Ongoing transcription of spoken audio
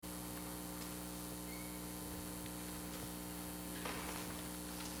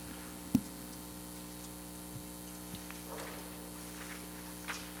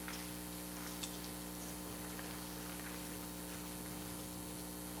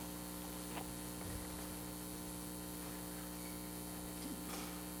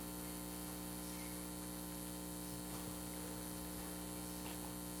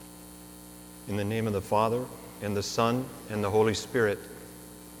In the name of the Father, and the Son, and the Holy Spirit.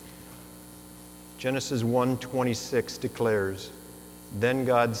 Genesis 1:26 declares, "Then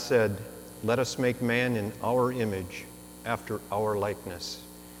God said, let us make man in our image, after our likeness."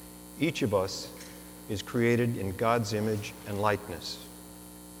 Each of us is created in God's image and likeness.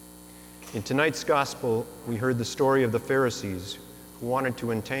 In tonight's gospel, we heard the story of the Pharisees who wanted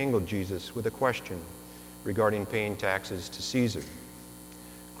to entangle Jesus with a question regarding paying taxes to Caesar.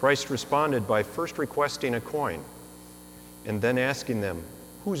 Christ responded by first requesting a coin and then asking them,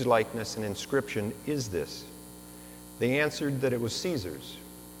 whose likeness and inscription is this? They answered that it was Caesar's.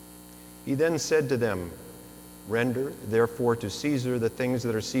 He then said to them, render therefore to Caesar the things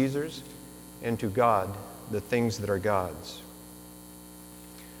that are Caesar's, and to God the things that are God's.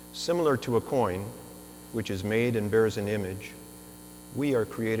 Similar to a coin, which is made and bears an image, we are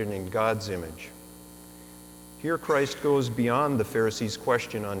created in God's image. Here Christ goes beyond the Pharisees'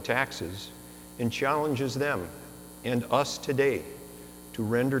 question on taxes and challenges them and us today to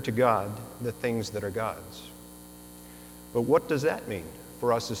render to God the things that are God's. But what does that mean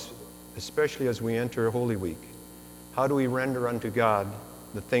for us, especially as we enter Holy Week? How do we render unto God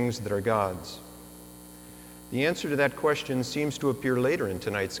the things that are God's? The answer to that question seems to appear later in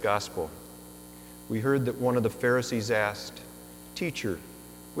tonight's gospel. We heard that one of the Pharisees asked, "Teacher,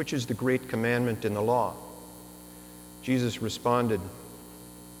 which is the great commandment in the law?" Jesus responded,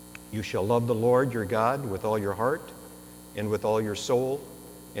 "You shall love the Lord your God with all your heart, and with all your soul,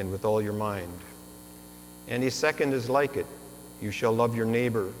 and with all your mind. And a second is like it, you shall love your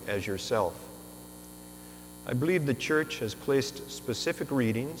neighbor as yourself." I believe the church has placed specific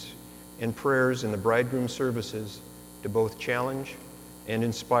readings and prayers in the Bridegroom services to both challenge and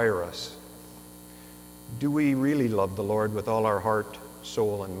inspire us. Do we really love the Lord with all our heart,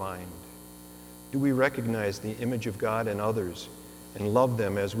 soul, and mind? Do we recognize the image of God in others and love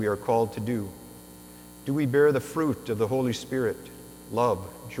them as we are called to do? Do we bear the fruit of the Holy Spirit, love,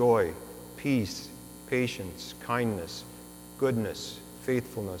 joy, peace, patience, kindness, goodness,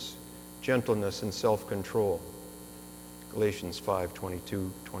 faithfulness, gentleness, and self-control? Galatians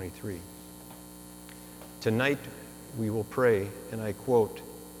 5:22-23. Tonight we will pray, and I quote,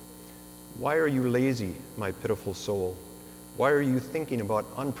 "Why are you lazy, my pitiful soul? Why are you thinking about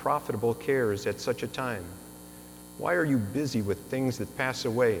unprofitable cares at such a time? Why are you busy with things that pass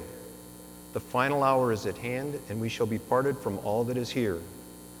away? The final hour is at hand, and we shall be parted from all that is here.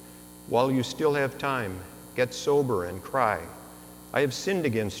 While you still have time, get sober and cry. I have sinned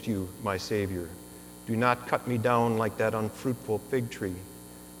against you, my Savior. Do not cut me down like that unfruitful fig tree.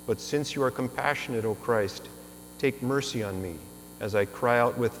 But since you are compassionate, O Christ, take mercy on me as I cry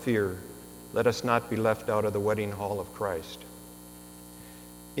out with fear. Let us not be left out of the wedding hall of Christ."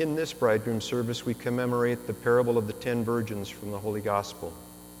 In this Bridegroom service, we commemorate the parable of the 10 virgins from the Holy Gospel.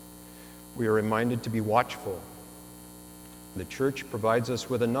 We are reminded to be watchful. The church provides us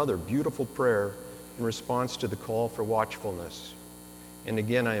with another beautiful prayer in response to the call for watchfulness. And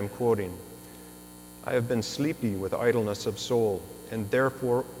again, I am quoting, "I have been sleepy with idleness of soul, and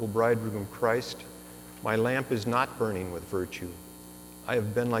therefore, O Bridegroom Christ, my lamp is not burning with virtue. I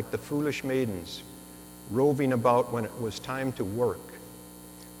have been like the foolish maidens, roving about when it was time to work.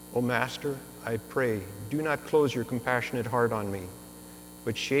 O Master, I pray, do not close your compassionate heart on me,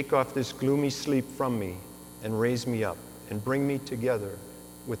 but shake off this gloomy sleep from me and raise me up and bring me together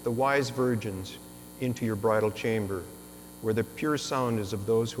with the wise virgins into your bridal chamber, where the pure sound is of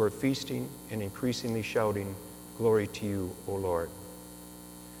those who are feasting and increasingly shouting, 'Glory to you, O Lord.'"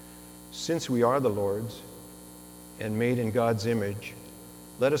 Since we are the Lord's and made in God's image,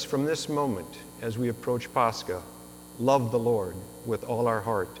 let us from this moment, as we approach Pascha, love the Lord with all our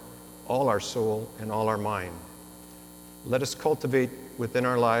heart, all our soul, and all our mind. Let us cultivate within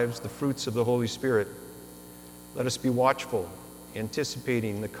our lives the fruits of the Holy Spirit. Let us be watchful,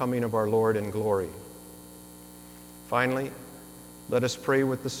 anticipating the coming of our Lord in glory. Finally, let us pray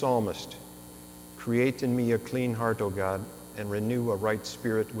with the psalmist, "Create in me a clean heart, O God, and renew a right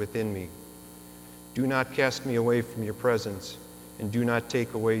spirit within me. Do not cast me away from your presence, and do not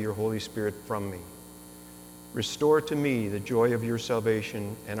take away your Holy Spirit from me. Restore to me the joy of your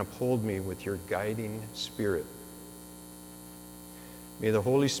salvation, and uphold me with your guiding spirit." May the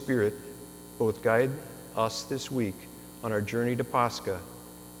Holy Spirit both guide us this week on our journey to Pascha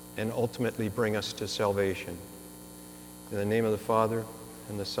and ultimately bring us to salvation. In the name of the Father,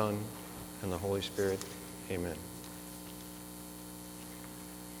 and the Son, and the Holy Spirit, amen.